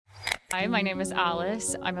Hi, my name is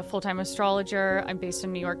Alice. I'm a full-time astrologer. I'm based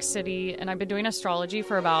in New York City, and I've been doing astrology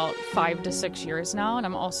for about 5 to 6 years now, and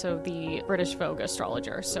I'm also the British Vogue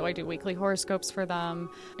astrologer. So I do weekly horoscopes for them.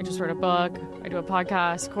 I just wrote a book. I do a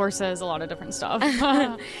podcast, courses, a lot of different stuff.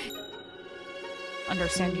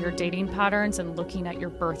 Understand your dating patterns and looking at your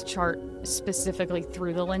birth chart specifically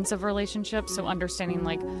through the lens of relationships. So understanding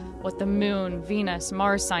like what the moon, Venus,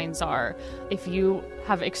 Mars signs are. If you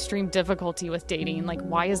have extreme difficulty with dating, like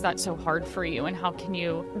why is that so hard for you? And how can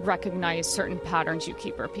you recognize certain patterns you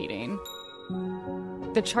keep repeating?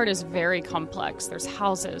 The chart is very complex. There's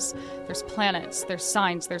houses, there's planets, there's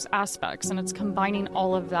signs, there's aspects, and it's combining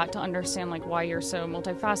all of that to understand like why you're so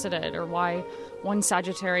multifaceted or why one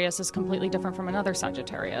Sagittarius is completely different from another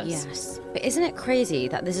Sagittarius. Yes. But isn't it crazy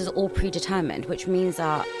that this is all predetermined, which means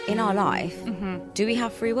that in our life, do we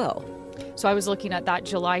have free will? So I was looking at that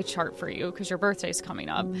July chart for you because your birthday's coming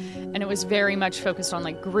up, and it was very much focused on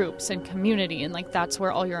like groups and community, and like that's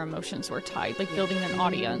where all your emotions were tied, like building an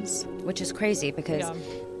audience. Which is crazy because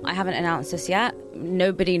I haven't announced this yet.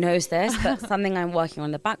 Nobody knows this, but something I'm working on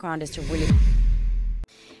in the background is to really...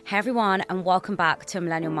 Hey everyone, and welcome back to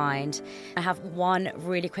Millennial Mind. I have one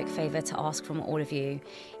really quick favour to ask from all of you.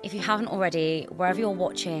 If you haven't already, wherever you're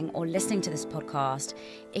watching or listening to this podcast,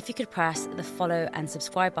 if you could press the follow and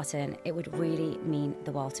subscribe button, it would really mean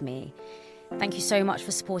the world to me. Thank you so much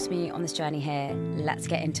for supporting me on this journey here. Let's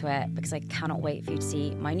get into it because I cannot wait for you to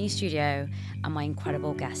see my new studio and my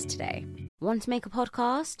incredible guest today. Want to make a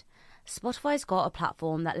podcast? Spotify's got a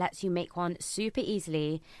platform that lets you make one super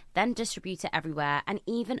easily, then distribute it everywhere and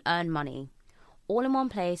even earn money. All in one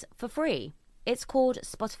place for free. It's called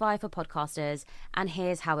Spotify for Podcasters, and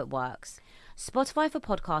here's how it works. Spotify for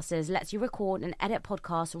Podcasters lets you record and edit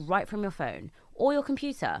podcasts right from your phone or your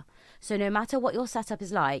computer. So no matter what your setup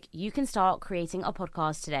is like, you can start creating a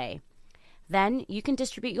podcast today. Then you can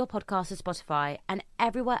distribute your podcast to Spotify and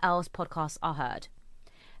everywhere else podcasts are heard.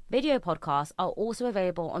 Video podcasts are also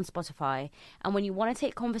available on Spotify, and when you want to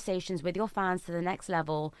take conversations with your fans to the next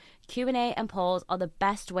level, Q&A and polls are the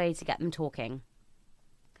best way to get them talking.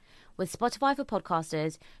 With Spotify for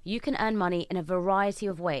Podcasters, you can earn money in a variety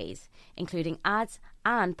of ways, including ads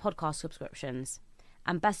and podcast subscriptions.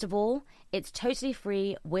 And best of all, it's totally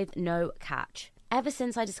free with no catch. Ever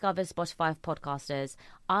since I discovered Spotify for Podcasters,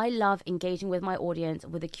 I love engaging with my audience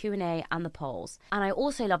with the Q&A and the polls. And I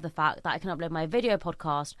also love the fact that I can upload my video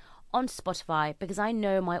podcast onto Spotify because I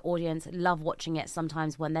know my audience love watching it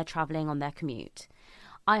sometimes when they're traveling on their commute.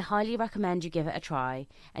 I highly recommend you give it a try,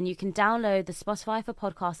 and you can download the Spotify for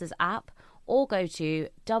Podcasters app or go to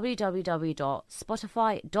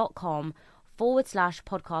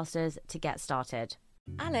www.spotify.com/podcasters to get started.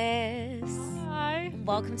 Alice. Hi.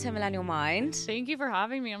 Welcome to Millennial Mind. Thank you for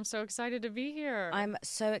having me. I'm so excited to be here. I'm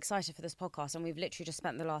so excited for this podcast, and we've literally just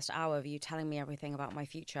spent the last hour of you telling me everything about my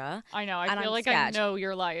future. I know. I feel I'm like scared. I know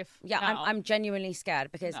your life. Yeah, now. I'm genuinely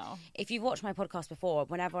scared because if you've watched my podcast before,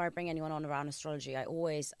 whenever I bring anyone on around astrology, I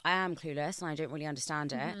am clueless and I don't really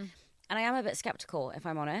understand it. And I am a bit skeptical, if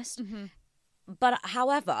I'm honest. But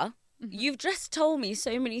however, you've just told me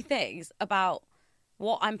so many things about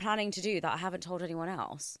what I'm planning to do that I haven't told anyone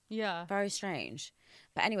else. Yeah. Very strange.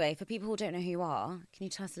 But anyway, for people who don't know who you are, can you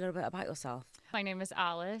tell us a little bit about yourself? My name is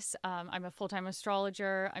Alice. I'm a full-time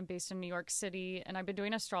astrologer. I'm based in New York City, and I've been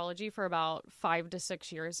doing astrology for about 5 to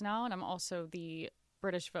 6 years now, and I'm also the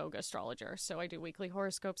British Vogue astrologer. So I do weekly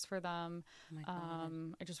horoscopes for them. Oh my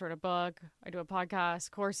God. I just wrote a book. I do a podcast,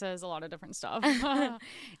 courses, a lot of different stuff.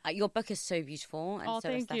 Your book is so beautiful and so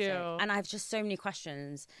thank aesthetic. you. And I have just so many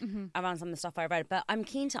questions around some of the stuff I read. But I'm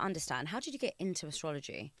keen to understand, how did you get into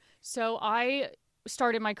astrology? So I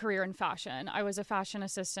started my career in fashion. I was a fashion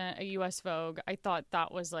assistant at US Vogue. I thought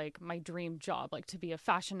that was like my dream job, like to be a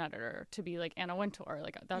fashion editor, to be like Anna Wintour.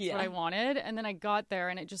 Like that's what I wanted. And then I got there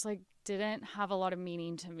and it just like didn't have a lot of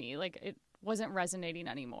meaning to me. Like it wasn't resonating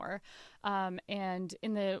anymore. And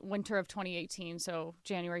in the winter of 2018, so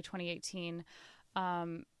January 2018,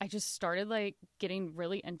 I just started like getting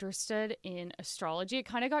really interested in astrology. It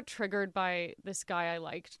kind of got triggered by this guy I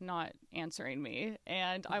liked not answering me.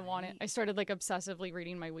 And I started like obsessively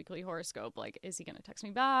reading my weekly horoscope. Like, is he going to text me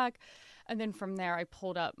back? And then from there, I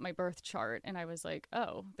pulled up my birth chart and I was like,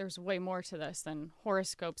 oh, there's way more to this than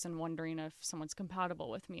horoscopes and wondering if someone's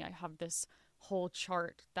compatible with me. I have this whole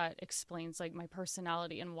chart that explains like my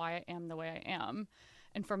personality and why I am the way I am.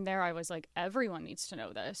 And from there, I was like, everyone needs to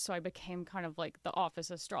know this. So I became kind of like the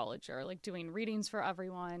office astrologer, like doing readings for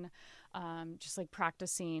everyone, just like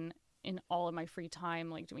practicing in all of my free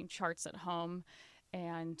time, like doing charts at home.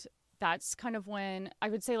 And that's kind of when I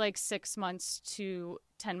would say like 6 months to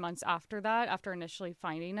 10 months after that, after initially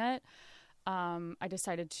finding it, I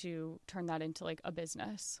decided to turn that into like a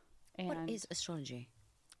business. And what is astrology?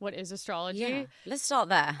 What is astrology? Yeah, let's start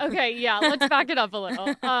there. Okay, yeah, let's back it up a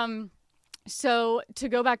little. So to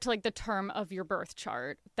go back to like the term of your birth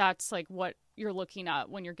chart, that's like what you're looking at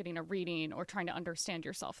when you're getting a reading or trying to understand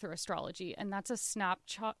yourself through astrology. And that's a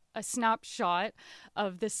snapshot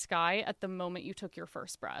of the sky at the moment you took your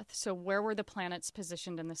first breath. So where were the planets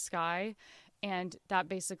positioned in the sky? And that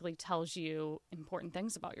basically tells you important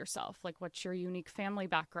things about yourself, like what's your unique family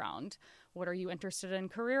background? What are you interested in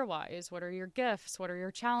career-wise? What are your gifts? What are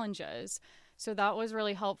your challenges? So that was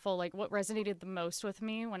really helpful. Like what resonated the most with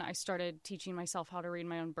me when I started teaching myself how to read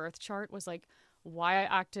my own birth chart was like why I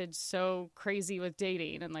acted so crazy with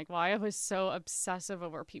dating and like why I was so obsessive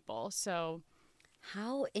over people. So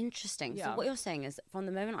how interesting. Yeah. So what you're saying is from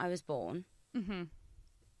the moment I was born,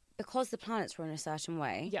 because the planets were in a certain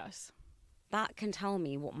way, yes, that can tell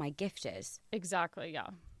me what my gift is. Exactly, yeah.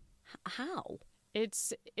 How?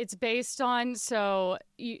 It's based on, so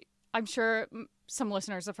I'm sure some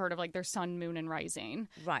listeners have heard of like their sun, moon, and rising.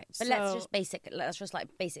 Right. But let's just basically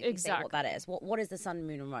Exactly. say what that is. What is the sun,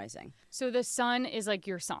 moon, and rising? So the sun is like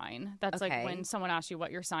your sign. That's Okay. like when someone asks you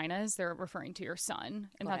what your sign is, they're referring to your sun.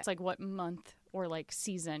 And Got that's it. like what month or like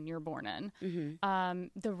season you're born in.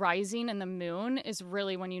 Mm-hmm. The rising and the moon is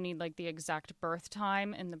really when you need like the exact birth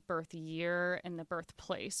time and the birth year and the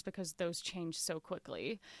birthplace because those change so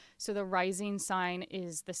quickly. So the rising sign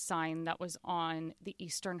is the sign that was on the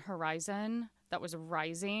eastern horizon that was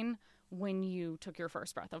rising when you took your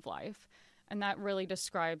first breath of life. And that really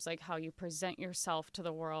describes like how you present yourself to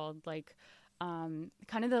the world, like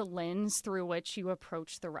kind of the lens through which you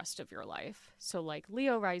approach the rest of your life. So like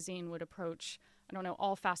Leo rising would approach, I don't know,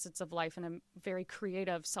 all facets of life in a very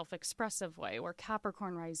creative, self-expressive way, where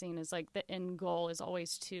Capricorn rising is like the end goal is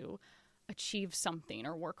always to achieve something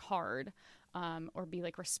or work hard or be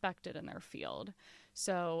like respected in their field.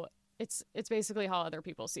 So it's basically how other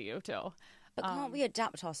people see you too. But can't we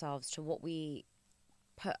adapt ourselves to what we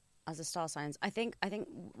put as a star signs? I think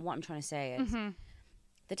what I'm trying to say is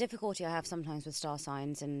the difficulty I have sometimes with star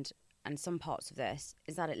signs and some parts of this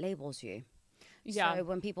is that it labels you. Yeah. So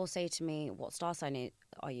when people say to me, what star sign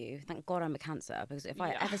are you? Thank God I'm a Cancer, because if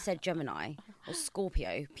I ever said Gemini or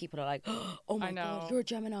Scorpio, people are like, oh my God, you're a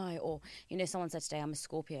Gemini. Or, someone said today I'm a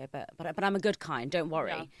Scorpio, but I'm a good kind, don't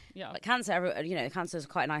worry. Yeah. Like Cancer, Cancer is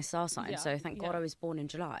quite a nice star sign. So thank God I was born in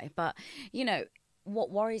July. But,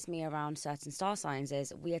 what worries me around certain star signs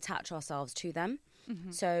is we attach ourselves to them.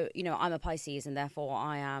 So, I'm a Pisces and therefore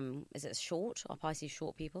I am, is it short? Are Pisces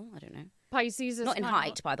short people? I don't know. Pisces is not in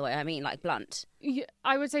height, by the way. I mean, like blunt. Yeah,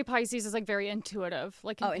 I would say Pisces is like very intuitive.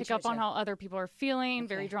 Like can pick up on how other people are feeling,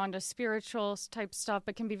 very drawn to spiritual type stuff,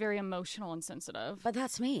 but can be very emotional and sensitive. But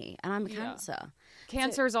that's me, and I'm a Cancer.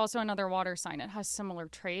 Cancer is also another water sign. It has similar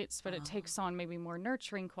traits, but it takes on maybe more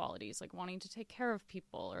nurturing qualities, like wanting to take care of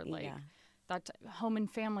people or like that home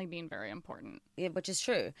and family being very important. Yeah, which is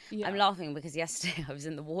true. Yeah. I'm laughing because yesterday I was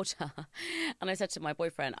in the water and I said to my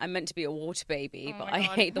boyfriend, I'm meant to be a water baby, but I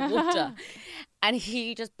hate the water. And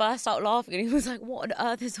he just burst out laughing and he was like, what on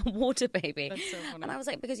earth is a water baby? That's so funny. And I was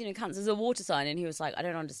like, because, Cancer's a water sign. And he was like, I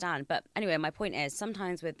don't understand. But anyway, my point is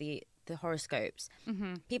sometimes with the horoscopes,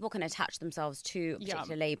 people can attach themselves to a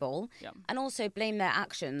particular label and also blame their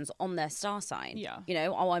actions on their star sign.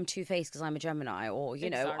 I'm two-faced because I'm a Gemini, or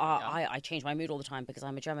I change my mood all the time because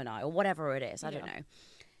I'm a Gemini, or whatever it is. I don't know.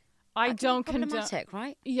 I don't condone,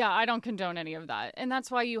 right? Yeah, I don't condone any of that. And that's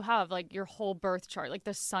why you have like your whole birth chart, like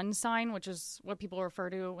the sun sign, which is what people refer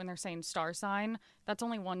to when they're saying star sign. That's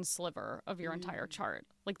only one sliver of your entire chart.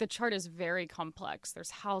 Like the chart is very complex.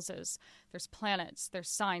 There's houses, there's planets, there's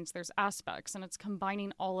signs, there's aspects, and it's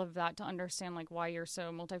combining all of that to understand like why you're so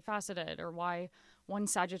multifaceted or why one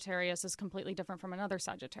Sagittarius is completely different from another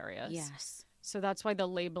Sagittarius. Yes. So that's why the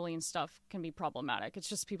labeling stuff can be problematic. It's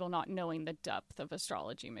just people not knowing the depth of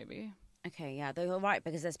astrology, maybe. Okay, yeah, you're right,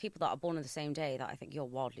 because there's people that are born on the same day that I think you're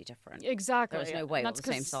wildly different. Exactly. There's no way we're the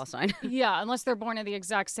same star sign. Yeah, unless they're born at the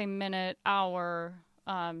exact same minute, hour,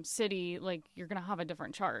 city, like you're going to have a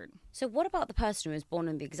different chart. So what about the person who was born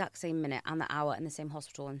in the exact same minute and the hour in the same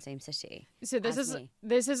hospital and same city? So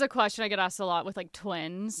this is a question I get asked a lot with like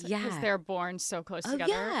twins. Yeah. Because they're born so close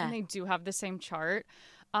together and they do have the same chart.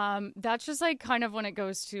 That's just like kind of when it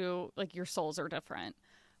goes to like your souls are different.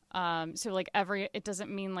 So like it doesn't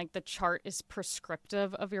mean like the chart is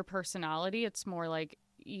prescriptive of your personality. It's more like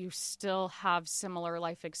you still have similar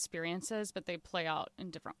life experiences, but they play out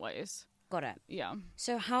in different ways. Got it. Yeah.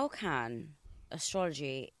 So how can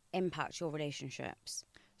astrology impact your relationships?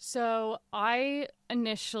 So I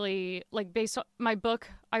initially, like based on my book,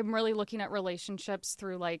 I'm really looking at relationships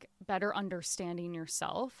through like better understanding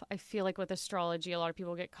yourself. I feel like with astrology, a lot of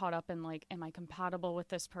people get caught up in like, am I compatible with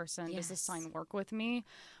this person? Yes. Does this sign work with me?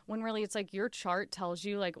 When really it's like your chart tells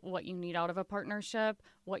you like what you need out of a partnership,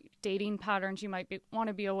 what dating patterns you might want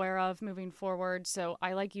to be aware of moving forward. So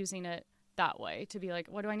I like using it that way to be like,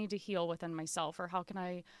 what do I need to heal within myself, or how can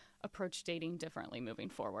I approach dating differently moving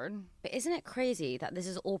forward? But isn't it crazy that this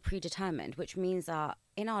is all predetermined, which means that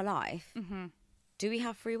in our life, do we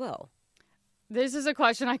have free will? This is a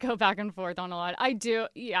question I go back and forth on a lot. I do,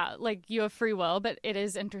 yeah, like you have free will, but it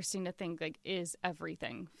is interesting to think like, is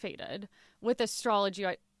everything fated? With astrology,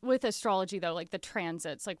 though, like the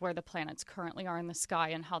transits, like where the planets currently are in the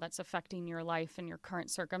sky and how that's affecting your life and your current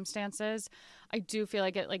circumstances, I do feel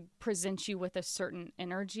like it like presents you with a certain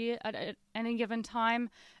energy at any given time,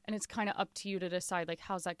 and it's kind of up to you to decide like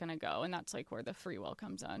how's that going to go, and that's like where the free will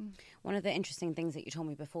comes in. One of the interesting things that you told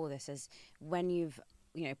me before this is when you've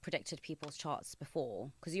predicted people's charts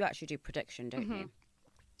before, because you actually do prediction, don't you?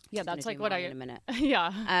 Yeah, that's like what in a minute.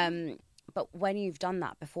 Yeah. But when you've done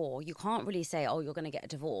that before, you can't really say, oh, you're going to get a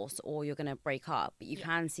divorce or you're going to break up, but you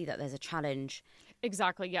can see that there's a challenge.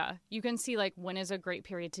 Exactly, yeah. You can see like when is a great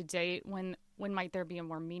period to date, when might there be a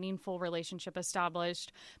more meaningful relationship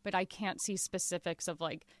established, but I can't see specifics of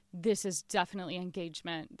like, this is definitely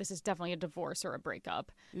engagement, this is definitely a divorce or a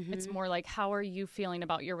breakup. It's more like, how are you feeling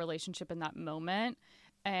about your relationship in that moment?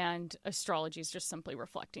 And astrology is just simply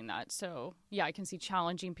reflecting that. So yeah, I can see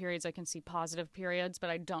challenging periods, I can see positive periods, but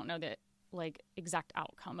I don't know the like exact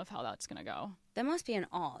outcome of how that's going to go. There must be an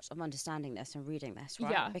art of understanding this and reading this, right?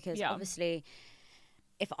 Yeah, because obviously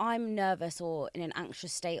if I'm nervous or in an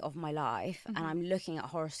anxious state of my life and I'm looking at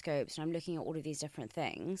horoscopes and I'm looking at all of these different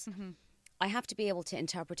things, I have to be able to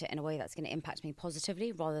interpret it in a way that's going to impact me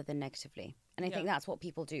positively rather than negatively. And I think that's what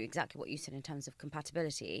people do, exactly what you said in terms of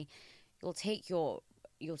compatibility. You'll take your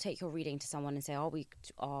reading to someone and say,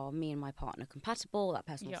 are me and my partner compatible? That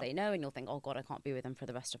person will say no, and you'll think, oh God, I can't be with them for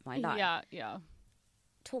the rest of my life. Yeah.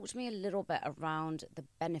 Talk to me a little bit around the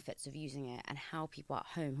benefits of using it and how people at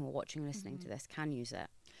home who are watching and listening to this can use it.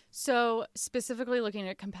 So specifically looking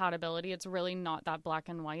at compatibility, it's really not that black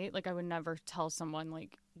and white. Like I would never tell someone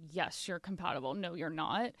like, yes, you're compatible. No, you're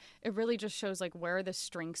not. It really just shows like where are the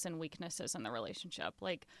strengths and weaknesses in the relationship.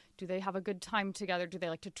 Like, do they have a good time together? Do they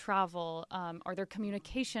like to travel? Are there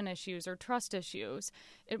communication issues or trust issues?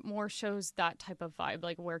 It more shows that type of vibe.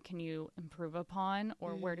 Like where can you improve upon,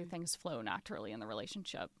 or where do things flow naturally in the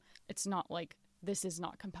relationship? It's not like this is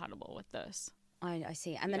not compatible with this. I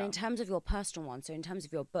see. And then in terms of your personal one, so in terms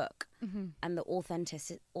of your book and the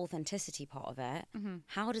authenticity part of it,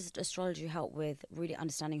 how does astrology help with really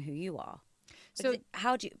understanding who you are? Because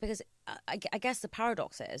because I guess the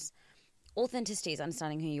paradox is authenticity is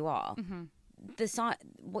understanding who you are.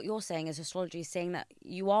 What you're saying is astrology is saying that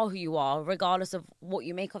you are who you are regardless of what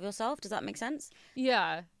you make of yourself. Does that make sense?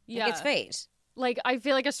 Yeah. Like it's fate. Like, I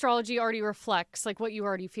feel like astrology already reflects like what you're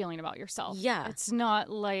already feeling about yourself. Yeah. It's not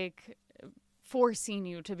like forcing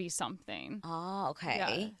you to be something. Oh, okay.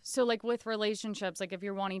 Yeah. So like with relationships, like if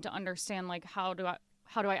you're wanting to understand like how do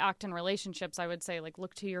I act in relationships, I would say like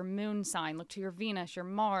look to your moon sign, look to your Venus, your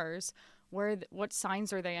Mars, what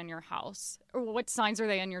signs are they in your house, or what signs are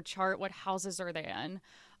they in your chart, what houses are they in,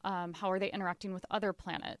 how are they interacting with other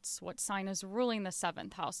planets, what sign is ruling the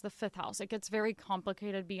 7th house, the 5th house. It gets very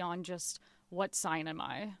complicated beyond just what sign am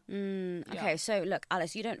I? Okay, so look,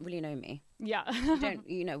 Alice, you don't really know me. Yeah.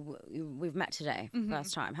 We've met today,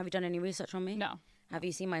 first time. Have you done any research on me? No. Have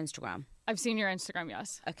you seen my Instagram? I've seen your Instagram,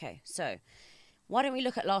 yes. Okay, so why don't we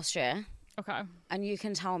look at last year? Okay. And you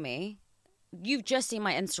can tell me. You've just seen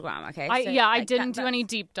my Instagram, okay? I didn't do any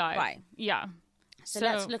deep dive. Right. Yeah. So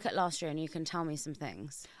let's look at last year and you can tell me some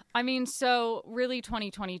things. I mean, so really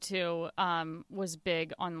 2022 was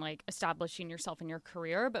big on like establishing yourself in your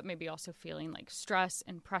career, but maybe also feeling like stress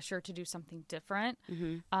and pressure to do something different.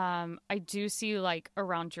 I do see like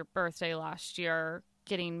around your birthday last year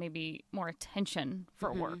getting maybe more attention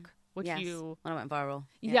for work, which when I went viral.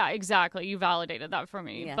 Yeah, exactly. You validated that for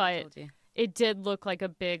me. Yeah, but I told you. It did look like a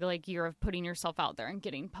big like year of putting yourself out there and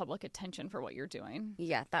getting public attention for what you're doing.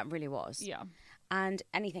 Yeah, that really was. Yeah. And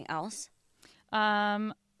anything else?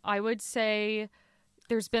 I would say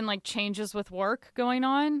there's been like changes with work going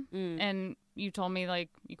on, and you told me like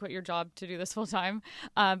you quit your job to do this full time,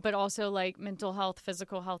 but also like mental health,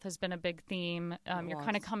 physical health has been a big theme. You're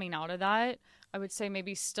kind of coming out of that. I would say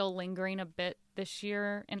maybe still lingering a bit this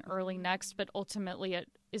year and early next, but ultimately it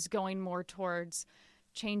is going more towards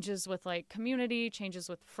changes with like community, changes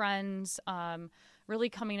with friends, really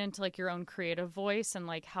coming into like your own creative voice and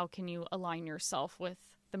like how can you align yourself with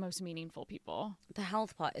the most meaningful people. The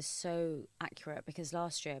health part is so accurate because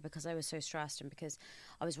last year, because I was so stressed and because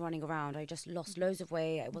I was running around, I just lost loads of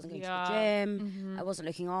weight. I wasn't going to the gym. I wasn't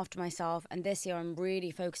looking after myself. And this year I'm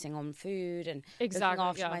really focusing on food and looking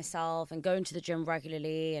after myself and going to the gym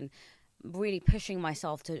regularly and really pushing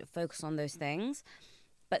myself to focus on those things.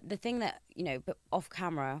 But the thing that, but off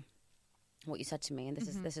camera, what you said to me, and this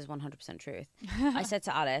is 100% truth. I said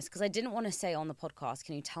to Alice, because I didn't want to say on the podcast,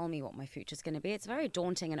 can you tell me what my future's going to be? It's very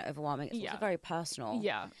daunting and overwhelming. It's also very personal.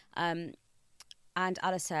 Yeah. And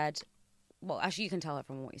Alice said, well, actually, you can tell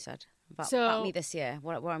everyone what you said about me this year,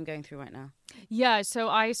 what I'm going through right now. Yeah, so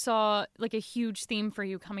I saw like a huge theme for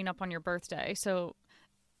you coming up on your birthday. So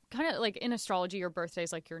kind of like in astrology, your birthday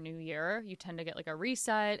is like your new year. You tend to get like a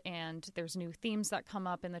reset, and there's new themes that come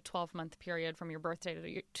up in the 12-month period from your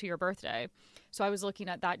birthday to your birthday. So I was looking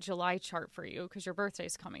at that July chart for you because your birthday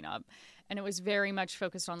is coming up, and it was very much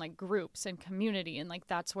focused on like groups and community, and like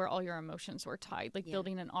that's where all your emotions were tied, like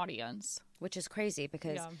building an audience. Which is crazy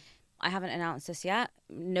because I haven't announced this yet.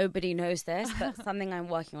 Nobody knows this, but something I'm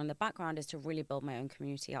working on in the background is to really build my own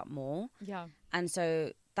community up more. Yeah. And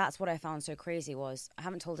so that's what I found so crazy was I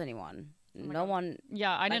haven't told anyone. No one.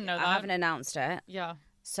 Yeah, I didn't know that. I haven't announced it. Yeah.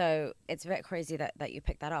 So it's a bit crazy that you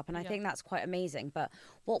picked that up. And I think that's quite amazing. But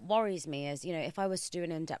what worries me is, if I was to do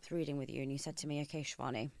an in-depth reading with you and you said to me, okay,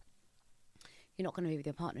 Shivani, you're not going to be with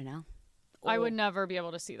your partner now. I would never be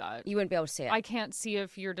able to see that. You wouldn't be able to see it. I can't see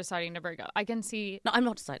if you're deciding to break up. I can see. No, I'm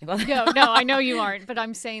not deciding about that. No, I know you aren't. But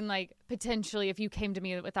I'm saying, like, potentially, if you came to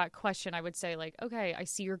me with that question, I would say, like, okay, I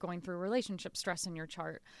see you're going through relationship stress in your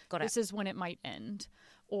chart. This is when it might end.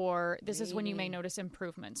 Or this is when you may notice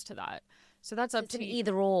improvements to that. So that's up to you.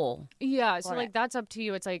 Either or. Yeah. So like that's up to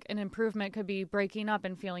you. It's like an improvement could be breaking up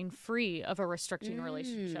and feeling free of a restricting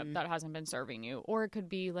relationship that hasn't been serving you. Or it could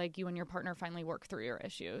be like you and your partner finally work through your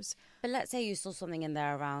issues. But let's say you saw something in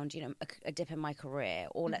there around, a dip in my career.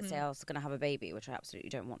 Or let's say I was going to have a baby, which I absolutely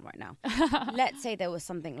don't want right now. Let's say there was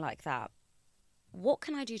something like that. What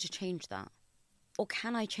can I do to change that? Or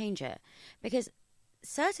can I change it? Because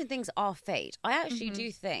certain things are fate. I actually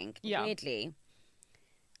do think, weirdly,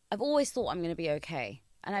 I've always thought I'm going to be okay.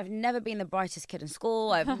 And I've never been the brightest kid in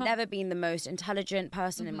school. I've never been the most intelligent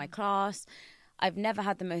person in my class. I've never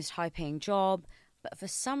had the most high-paying job. But for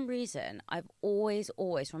some reason, I've always,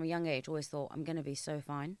 from a young age, always thought I'm going to be so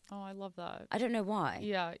fine. Oh, I love that. I don't know why.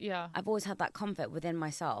 Yeah. I've always had that comfort within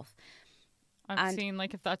myself. I've seen,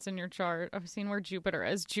 like, if that's in your chart, I've seen where Jupiter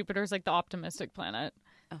is. Jupiter's, like, the optimistic planet.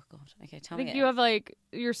 Oh, God. Okay, tell me. I think you have, like,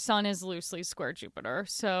 your sun is loosely square Jupiter.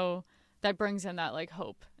 So that brings in that, like,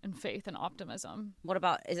 hope and faith and optimism. What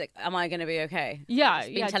about, am I going to be okay? Yeah.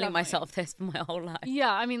 I've been telling myself this for my whole life.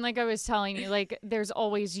 Yeah. I mean, like I was telling you, like, there's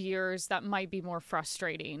always years that might be more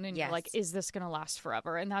frustrating. And you're like, is this going to last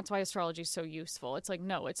forever? And that's why astrology is so useful. It's like,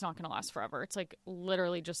 no, it's not going to last forever. It's like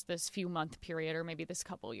literally just this few month period or maybe this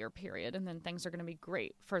couple year period. And then things are going to be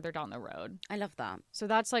great further down the road. I love that. So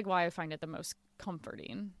that's like why I find it the most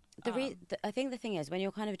comforting. I think the thing is, when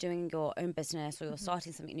you're kind of doing your own business or you're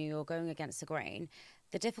starting something new, you're going against the grain.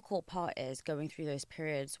 The difficult part is going through those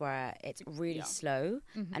periods where it's really slow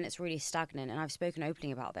and it's really stagnant. And I've spoken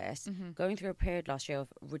openly about this. Going through a period last year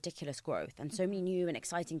of ridiculous growth and so many new and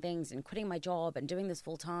exciting things, and quitting my job and doing this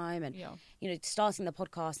full time and starting the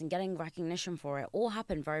podcast and getting recognition for it all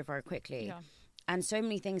happened very, very quickly. Yeah. And so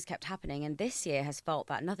many things kept happening. And this year has felt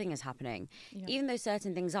that nothing is happening, even though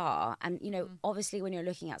certain things are. And, obviously when you're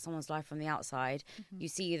looking at someone's life from the outside, you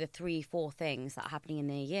see the 3-4 things that are happening in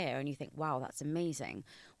a year and you think, wow, that's amazing.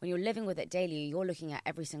 When you're living with it daily, you're looking at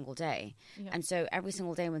every single day. Yeah. And so every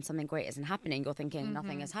single day when something great isn't happening, you're thinking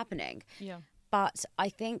nothing is happening. Yeah. But I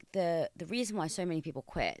think the reason why so many people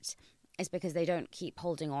quit is because they don't keep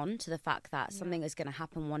holding on to the fact that something is going to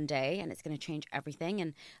happen one day and it's going to change everything.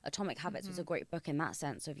 And Atomic Habits was a great book in that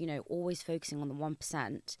sense of, always focusing on the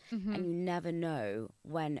 1%. And you never know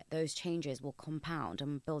when those changes will compound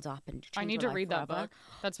and build up and change. I need to read that book.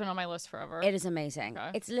 That's been on my list forever. It is amazing.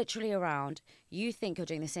 Okay. It's literally around, you think you're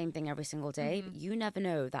doing the same thing every single day, but you never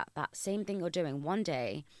know that same thing you're doing one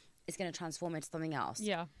day is going to transform into something else.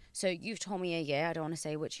 Yeah. So you've told me a year. I don't want to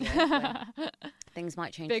say which year. Things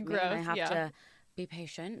might change. Big for me growth. And I have to be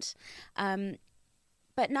patient.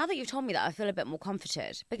 But now that you've told me that, I feel a bit more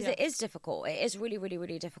comforted because it is difficult. It is really, really,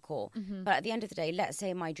 really difficult. But at the end of the day, let's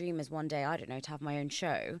say my dream is one day, I don't know, to have my own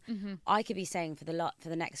show. I could be saying for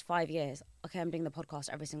the next 5 years, okay, I'm doing the podcast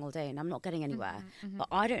every single day and I'm not getting anywhere. But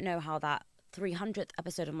I don't know how that 300th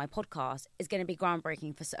episode of my podcast is going to be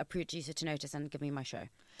groundbreaking for a producer to notice and give me my show.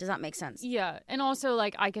 Does that make sense? Yeah. And also,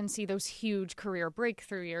 like, I can see those huge career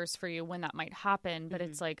breakthrough years for you when that might happen. But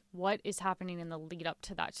it's like, what is happening in the lead up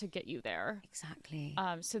to that to get you there? Exactly.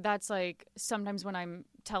 So that's like, sometimes when I'm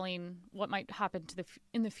telling what might happen to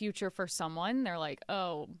in the future for someone, they're like,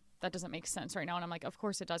 oh, that doesn't make sense right now. And I'm like, of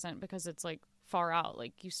course it doesn't, because it's like far out.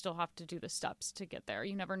 Like, you still have to do the steps to get there.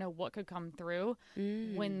 You never know what could come through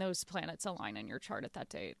when those planets align in your chart at that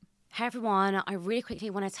date. Hey everyone, I really quickly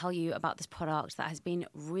want to tell you about this product that has been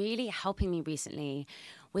really helping me recently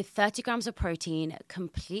with 30 grams of protein,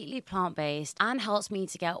 completely plant-based, and helps me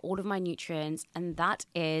to get all of my nutrients, and that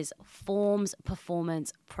is Form's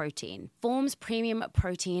Performance Protein. Form's Premium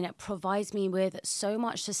Protein provides me with so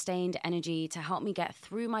much sustained energy to help me get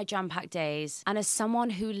through my jam-packed days, and as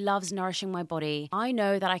someone who loves nourishing my body, I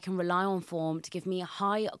know that I can rely on Form to give me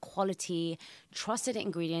high-quality, trusted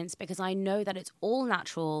ingredients because I know that it's all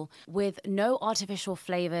natural with no artificial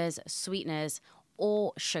flavors, sweeteners,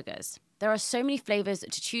 or sugars. There are so many flavors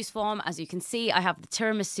to choose from. As you can see, I have the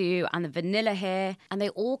tiramisu and the vanilla here, and they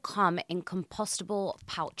all come in compostable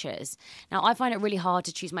pouches. Now, I find it really hard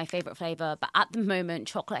to choose my favorite flavor, but at the moment,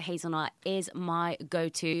 chocolate hazelnut is my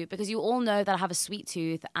go-to because you all know that I have a sweet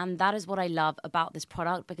tooth, and that is what I love about this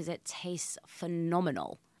product because it tastes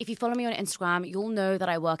phenomenal. If you follow me on Instagram, you'll know that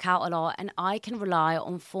I work out a lot and I can rely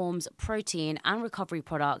on Form's protein and recovery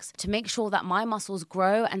products to make sure that my muscles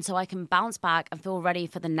grow and so I can bounce back and feel ready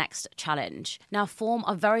for the next challenge. Now, Form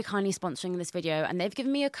are very kindly sponsoring this video and they've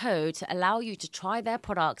given me a code to allow you to try their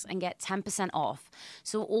products and get 10% off.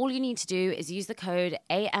 So all you need to do is use the code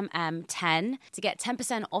AMM10 to get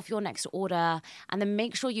 10% off your next order, and then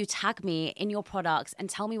make sure you tag me in your products and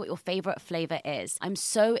tell me what your favorite flavor is. I'm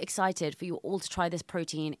so excited for you all to try this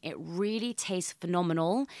protein. It really tastes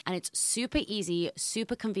phenomenal and it's super easy,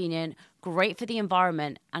 super convenient, great for the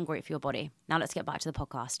environment and great for your body. Now let's get back to the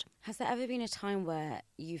podcast. Has there ever been a time where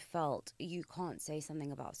you felt you can't say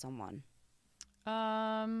something about someone?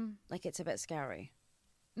 Like it's a bit scary?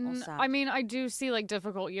 I mean, I do see like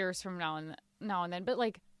difficult years from now and then, but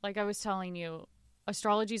like I was telling you,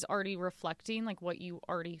 astrology is already reflecting like what you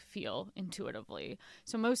already feel intuitively.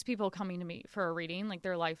 So most people coming to me for a reading, like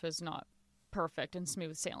their life is not perfect and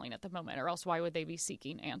smooth sailing at the moment, or else why would they be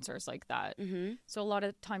seeking answers like that? So a lot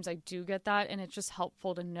of times I do get that, and it's just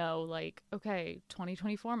helpful to know like, okay,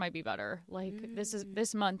 2024 might be better. Like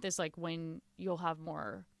this month is like when you'll have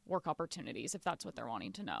more work opportunities if that's what they're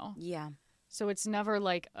wanting to know. Yeah. So it's never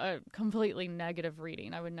like a completely negative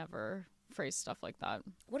reading. I would never phrase stuff like that.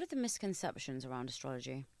 What are the misconceptions around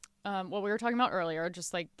astrology? What we were talking about earlier,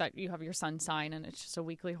 just like that you have your sun sign and it's just a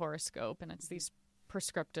weekly horoscope and it's these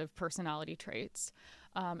prescriptive personality traits,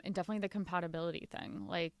 and definitely the compatibility thing,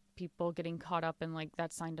 like people getting caught up in like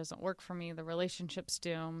that sign doesn't work for me, the relationship's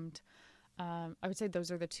doomed. I would say those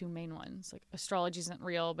are the two main ones. Like astrology isn't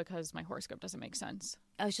real because my horoscope doesn't make sense.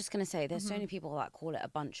 I was just going to say, there's so many people that call it a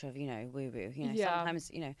bunch of, woo-woo.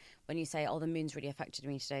 Sometimes, when you say, oh, the moon's really affected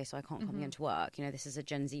me today, so I can't come into work. This is a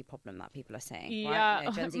Gen Z problem that people are saying. Yeah,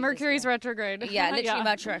 right? Gen Z Mercury's retrograde. Yeah, literally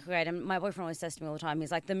Mercury retrograde. And my boyfriend always says to me all the time,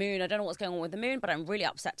 he's like, the moon, I don't know what's going on with the moon, but I'm really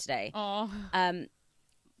upset today. Oh.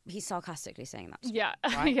 He's sarcastically saying that. Yeah.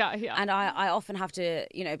 Right? Yeah. And I often have to,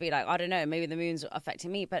 be like, I don't know, maybe the moon's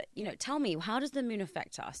affecting me. But, tell me, how does the moon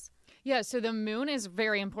affect us? Yeah, so the moon is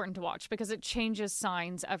very important to watch because it changes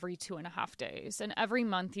signs every 2.5 days. And every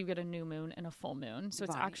month you get a new moon and a full moon. So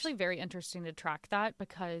it's actually very interesting to track that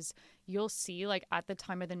because you'll see like at the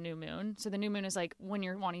time of the new moon. So the new moon is like when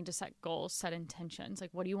you're wanting to set goals, set intentions. Like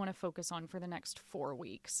what do you want to focus on for the next 4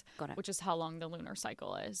 weeks? Got it. Which is how long the lunar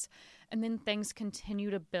cycle is. And then things continue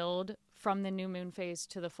to build from the new moon phase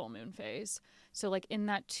to the full moon phase. So like in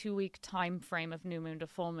that 2-week time frame of new moon to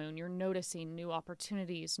full moon, you're noticing new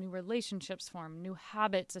opportunities, new relationships form, new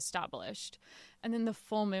habits established. And then the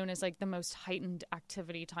full moon is like the most heightened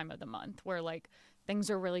activity time of the month where like things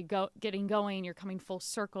are really getting going, you're coming full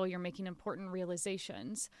circle, you're making important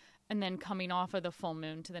realizations. And then coming off of the full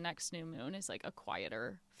moon to the next new moon is like a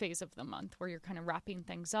quieter phase of the month where you're kind of wrapping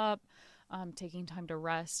things up, taking time to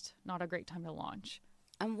rest, not a great time to launch.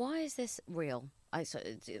 And why is this real?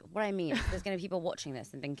 What I mean, there's going to be people watching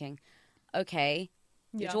this and thinking, okay,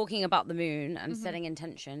 you're talking about the moon and setting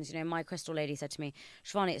intentions. My crystal lady said to me,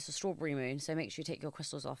 Shivani, it's a strawberry moon, so make sure you take your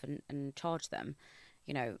crystals off and charge them.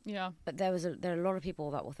 Yeah. But there are a lot of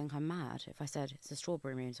people that will think I'm mad if I said it's a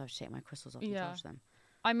strawberry moon, so I have to take my crystals off and charge them.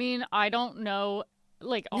 I mean, I don't know.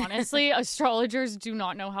 Like, honestly, astrologers do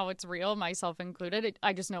not know how it's real, myself included.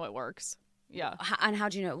 I just know it works. Yeah. And how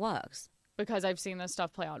do you know it works? because I've seen this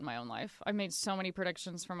stuff play out in my own life. I've made so many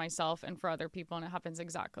predictions for myself and for other people, and it happens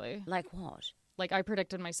exactly. Like what? Like I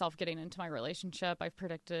predicted myself getting into my relationship. I've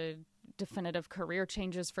predicted definitive career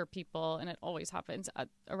changes for people, and it always happens at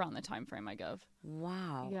around the time frame I give.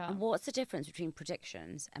 Wow. Yeah. And what's the difference between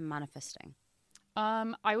predictions and manifesting?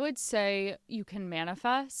 I would say you can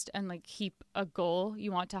manifest and like keep a goal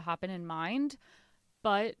you want to happen in mind,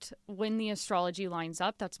 but when the astrology lines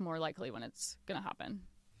up, that's more likely when it's going to happen.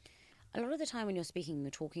 A lot of the time when you're speaking,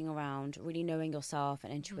 you're talking around really knowing yourself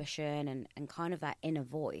and intuition and kind of that inner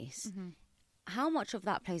voice. Mm-hmm. How much of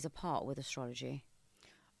that plays a part with astrology?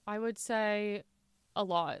 I would say a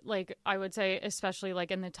lot. Like, I would say, especially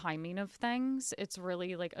like in the timing of things, it's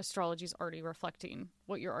really like astrology's already reflecting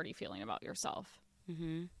what you're already feeling about yourself.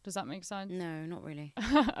 Mm-hmm. Does that make sense? No, not really.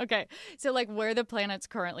 Okay. So like where the planets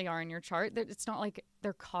currently are in your chart, it's not like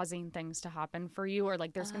they're causing things to happen for you or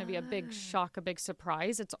like there's going to be a big shock, a big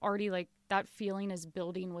surprise. It's already like that feeling is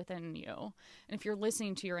building within you. And if you're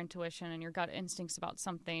listening to your intuition and your gut instincts about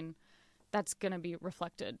something, that's going to be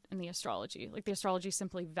reflected in the astrology. Like the astrology is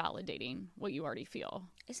simply validating what you already feel.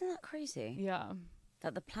 Isn't that crazy? Yeah.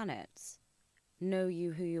 That the planets know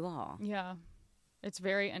you who you are. Yeah. It's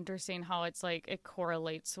very interesting how it's like it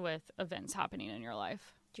correlates with events happening in your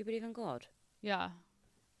life. Do you believe in God? Yeah.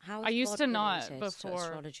 How I used God to not before to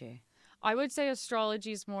astrology. I would say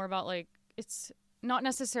astrology is more about like it's not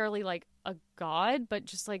necessarily like a god, but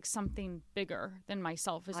just like something bigger than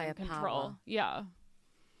myself is in control. Power. Yeah.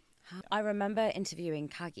 I remember interviewing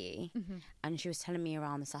Kagi, and she was telling me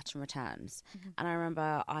around the Saturn returns. And I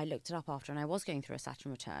remember I looked it up after, and I was going through a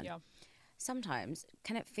Saturn return. Yeah. Sometimes,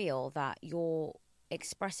 can it feel that you're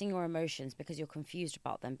expressing your emotions because you're confused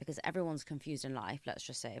about them? Because everyone's confused in life, let's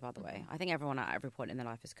just say, by the way. I think everyone at every point in their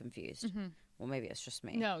life is confused. Well, maybe it's just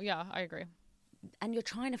me. No, yeah, I agree. And you're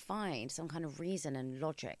trying to find some kind of reason and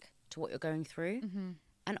logic to what you're going through.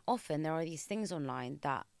 And often there are these things online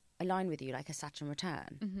that align with you, like a Saturn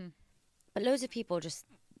return. But loads of people just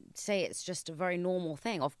say it's just a very normal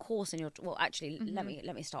thing. Of course, let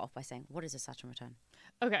me start off by saying, what is a Saturn return?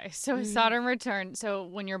 Okay, so a Saturn return. So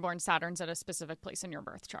when you're born, Saturn's at a specific place in your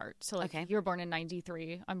birth chart. So like you're born in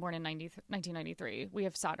 93. I'm born in 1993. We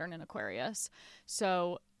have Saturn in Aquarius.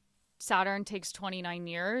 So Saturn takes 29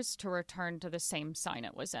 years to return to the same sign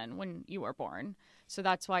it was in when you were born. So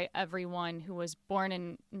that's why everyone who was born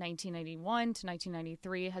in 1981 to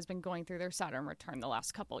 1993 has been going through their Saturn return the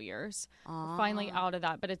last couple years. We're finally out of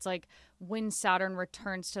that. But it's like when Saturn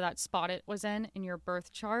returns to that spot it was in your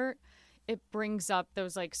birth chart, it brings up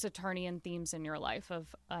those like Saturnian themes in your life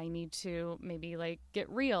of I need to maybe like get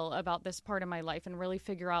real about this part of my life and really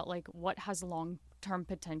figure out like what has long-term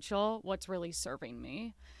potential, what's really serving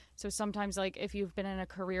me. So sometimes like if you've been in a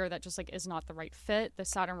career that just like is not the right fit, the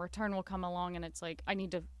Saturn return will come along and it's like I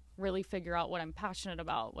need to really figure out what I'm passionate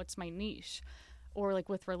about, what's my niche. Or like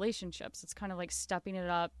with relationships, it's kind of like stepping it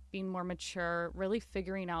up, being more mature, really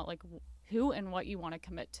figuring out like who and what you want to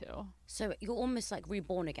commit to. So you're almost like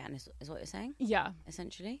reborn again is what you're saying? Yeah.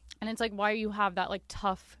 Essentially. And it's like why you have that like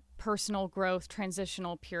tough personal growth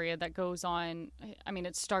transitional period that goes on. I mean,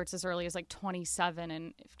 it starts as early as like 27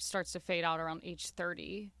 and it starts to fade out around age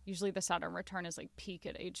 30. Usually the Saturn return is like peak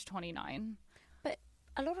at age 29. But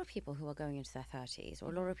a lot of people who are going into their 30s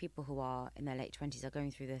or a lot of people who are in their late 20s are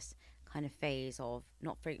going through this kind of phase of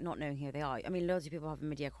not knowing who they are. I mean, loads of people have a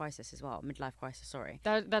midlife crisis as well.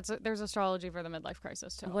 There's astrology for the midlife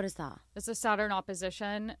crisis too. What is that? It's a Saturn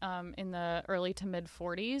opposition in the early to mid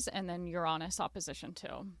 40s, and then Uranus opposition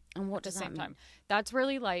too. And what does that mean? Time. That's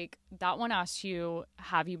really like that one asks you: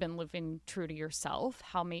 have you been living true to yourself?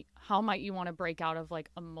 How might you want to break out of like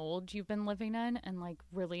a mold you've been living in, and like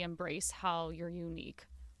really embrace how you're unique,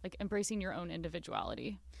 like embracing your own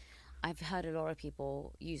individuality. I've heard a lot of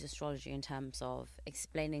people use astrology in terms of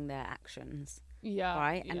explaining their actions. Yeah.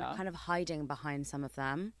 Right? And kind of hiding behind some of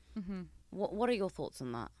them. What are your thoughts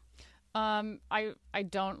on that? I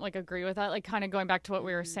don't like agree with that. Like kind of going back to what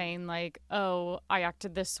we were saying, like, oh, I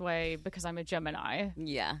acted this way because I'm a Gemini.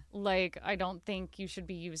 Yeah. Like, I don't think you should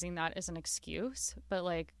be using that as an excuse. But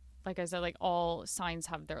like I said, like all signs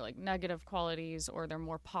have their like negative qualities or their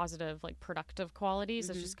more positive, like productive qualities.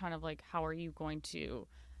 It's just kind of like, how are you going to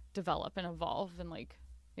develop and evolve and like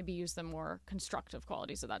maybe use the more constructive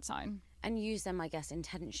qualities of that sign and use them, I guess,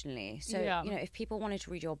 intentionally. So you know, if people wanted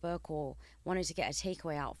to read your book or wanted to get a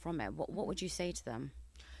takeaway out from it, what would you say to them?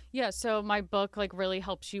 So my book like really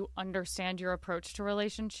helps you understand your approach to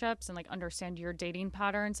relationships and like understand your dating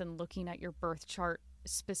patterns and looking at your birth chart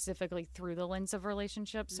specifically through the lens of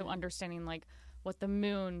relationships. So understanding like what the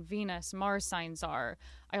moon, Venus, Mars signs are.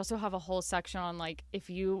 I also have a whole section on like if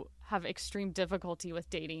you have extreme difficulty with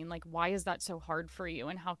dating, like why is that so hard for you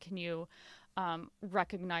and how can you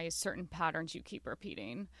recognize certain patterns you keep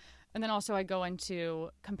repeating. And then also I go into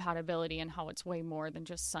compatibility and how it's way more than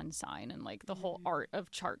just sun sign and like the whole art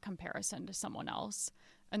of chart comparison to someone else.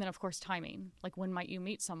 And then, of course, timing. Like, when might you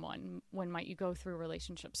meet someone? When might you go through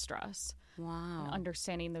relationship stress? Wow. And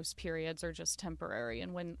understanding those periods are just temporary.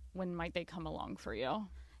 And when might they come along for you?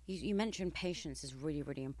 You mentioned patience is really,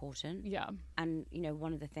 really important. Yeah. And, you know,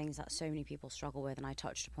 one of the things that so many people struggle with, and I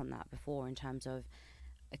touched upon that before in terms of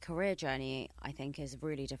a career journey, I think is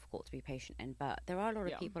really difficult to be patient in. But there are a lot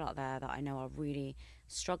of people out there that I know are really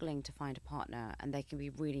struggling to find a partner, and they can be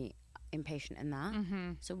really impatient in that.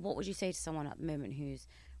 So what would you say to someone at the moment who's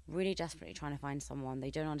really desperately trying to find someone,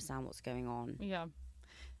 they don't understand what's going on? Yeah.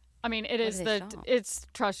 I mean, it's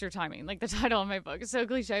trust your timing, like the title of my book. It's so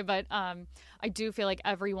cliche, but I do feel like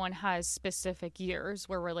everyone has specific years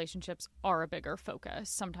where relationships are a bigger focus,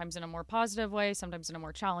 sometimes in a more positive way, sometimes in a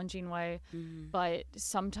more challenging way. But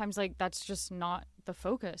sometimes like that's just not the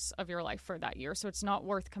focus of your life for that year. So it's not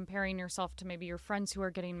worth comparing yourself to maybe your friends who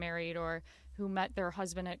are getting married or who met their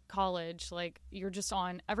husband at college. Like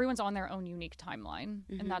everyone's on their own unique timeline.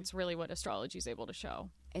 And that's really what astrology is able to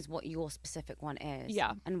show. Is what your specific one is.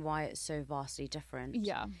 Yeah. And why it's so vastly different.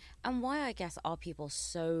 Yeah. And why, I guess, are people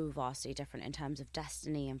so vastly different in terms of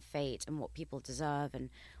destiny and fate and what people deserve and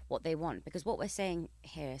what they want? Because what we're saying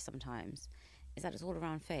here sometimes is that it's all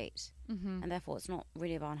around fate. And therefore it's not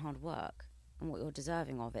really about hard work and what you're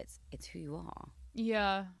deserving of. It's who you are.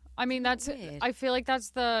 Yeah. I mean, I feel like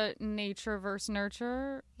that's the nature versus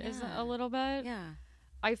nurture, isn't a little bit? Yeah.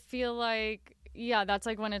 I feel like, yeah, that's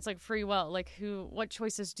like when it's like free will. Like what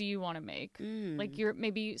choices do you want to make? Like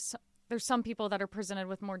there's some people that are presented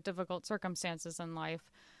with more difficult circumstances in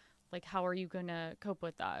life. Like, how are you going to cope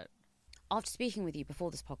with that? After speaking with you before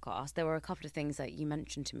this podcast, there were a couple of things that you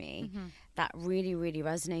mentioned to me that really, really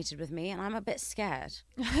resonated with me. And I'm a bit scared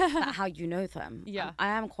at how you know them. Yeah. I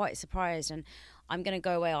am quite surprised. And I'm going to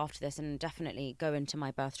go away after this and definitely go into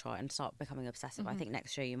my birth chart and start becoming obsessive. I think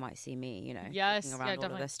next year you might see me, you know, looking around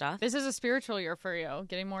all of this stuff. This is a spiritual year for you,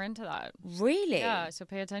 getting more into that. Really? Yeah, so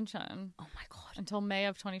pay attention. Oh my God. Until May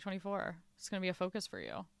of 2024. It's going to be a focus for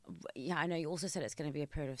you. Yeah, I know. You also said it's going to be a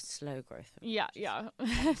period of slow growth. Yeah.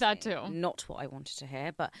 That too. Not what I wanted to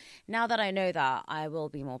hear. But now that I know that, I will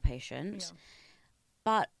be more patient. Yeah.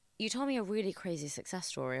 But you told me a really crazy success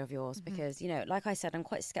story of yours because, you know, like I said, I'm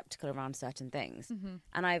quite skeptical around certain things.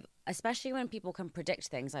 And especially when people can predict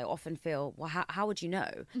things, I often feel, well, how would you know?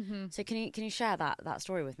 So can you share that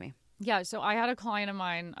story with me? Yeah, so I had a client of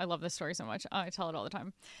mine. I love this story so much. I tell it all the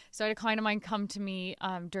time. So I had a client of mine come to me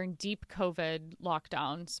during deep COVID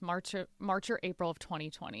lockdowns, March or April of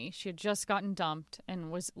 2020. She had just gotten dumped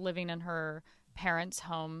and was living in her parents'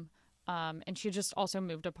 home. And she had just also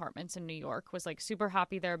moved apartments in New York, was like super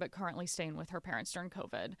happy there, but currently staying with her parents during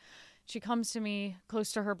COVID. She comes to me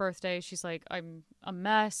close to her birthday. She's like, I'm a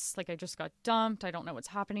mess. Like, I just got dumped. I don't know what's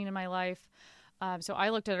happening in my life. So I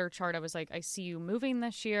looked at her chart. I was like, I see you moving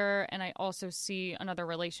this year, and I also see another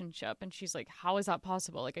relationship. And she's like, how is that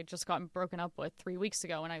possible? Like, I just got broken up with 3 weeks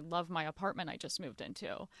ago, and I love my apartment I just moved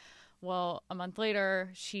into. Well, a month later,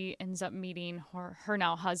 she ends up meeting her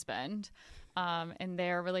now husband, and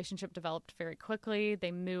their relationship developed very quickly.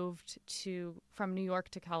 They moved from New York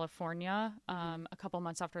to California a couple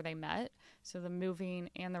months after they met. So the moving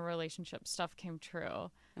and the relationship stuff came true.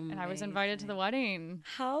 Amazing. And I was invited to the wedding.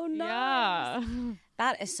 How nice. Yeah.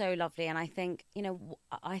 That is so lovely. And I think, you know,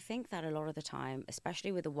 I think that a lot of the time,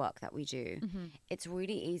 especially with the work that we do, it's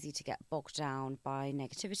really easy to get bogged down by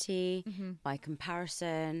negativity, by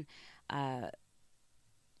comparison,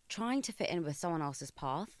 trying to fit in with someone else's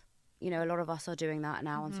path. You know, a lot of us are doing that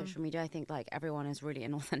now on social media. I think like everyone is really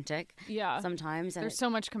inauthentic. Yeah. Sometimes. And there's so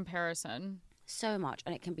much comparison. So much.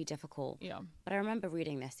 And it can be difficult. Yeah. But I remember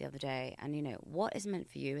reading this the other day and, you know, what is meant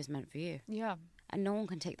for you is meant for you. Yeah. And no one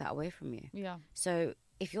can take that away from you. Yeah. So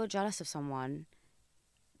if you're jealous of someone,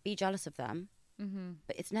 be jealous of them.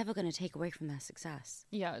 But it's never going to take away from their success.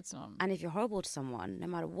 Yeah, it's not. And if you're horrible to someone, no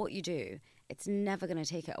matter what you do, it's never going to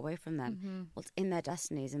take it away from them. What's in their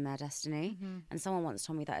destiny is in their destiny. And someone once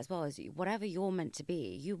told me that as well, is whatever you're meant to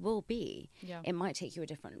be, you will be. Yeah. It might take you a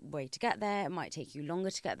different way to get there. It might take you longer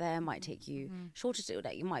to get there. It might take you shorter to do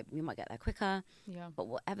that. You might get there quicker. Yeah. But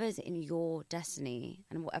whatever's in your destiny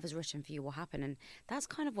and whatever's written for you will happen. And that's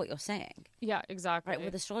kind of what you're saying. Yeah, exactly. Right,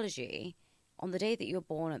 with astrology, on the day that you were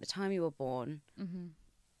born, at the time you were born,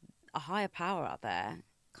 a higher power out there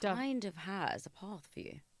kind of has a path for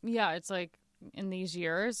you. Yeah, it's like in these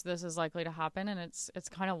years, this is likely to happen. And it's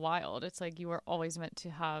kind of wild. It's like you were always meant to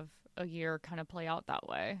have a year kind of play out that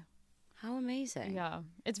way. How amazing. Yeah.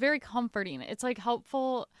 It's very comforting. It's like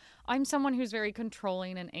helpful. I'm someone who's very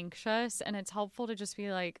controlling and anxious, and it's helpful to just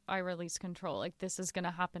be like, I release control. Like, this is going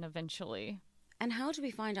to happen eventually. And how do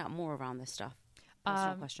we find out more around this stuff? That's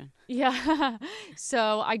my question. Yeah.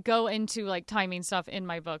 So I go into like timing stuff in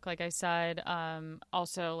my book, like I said.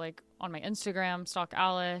 Also like on my Instagram, Stalk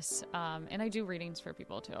Alice. And I do readings for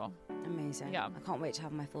people too. Amazing. Yeah. I can't wait to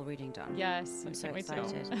have my full reading done. Yes. I'm so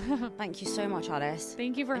excited. Thank you so much, Alice.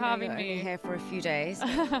 Thank you for having me. Only here for a few days.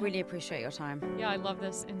 Really appreciate your time. Yeah, I love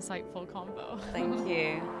this insightful combo. Thank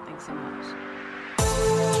you. Thanks so much.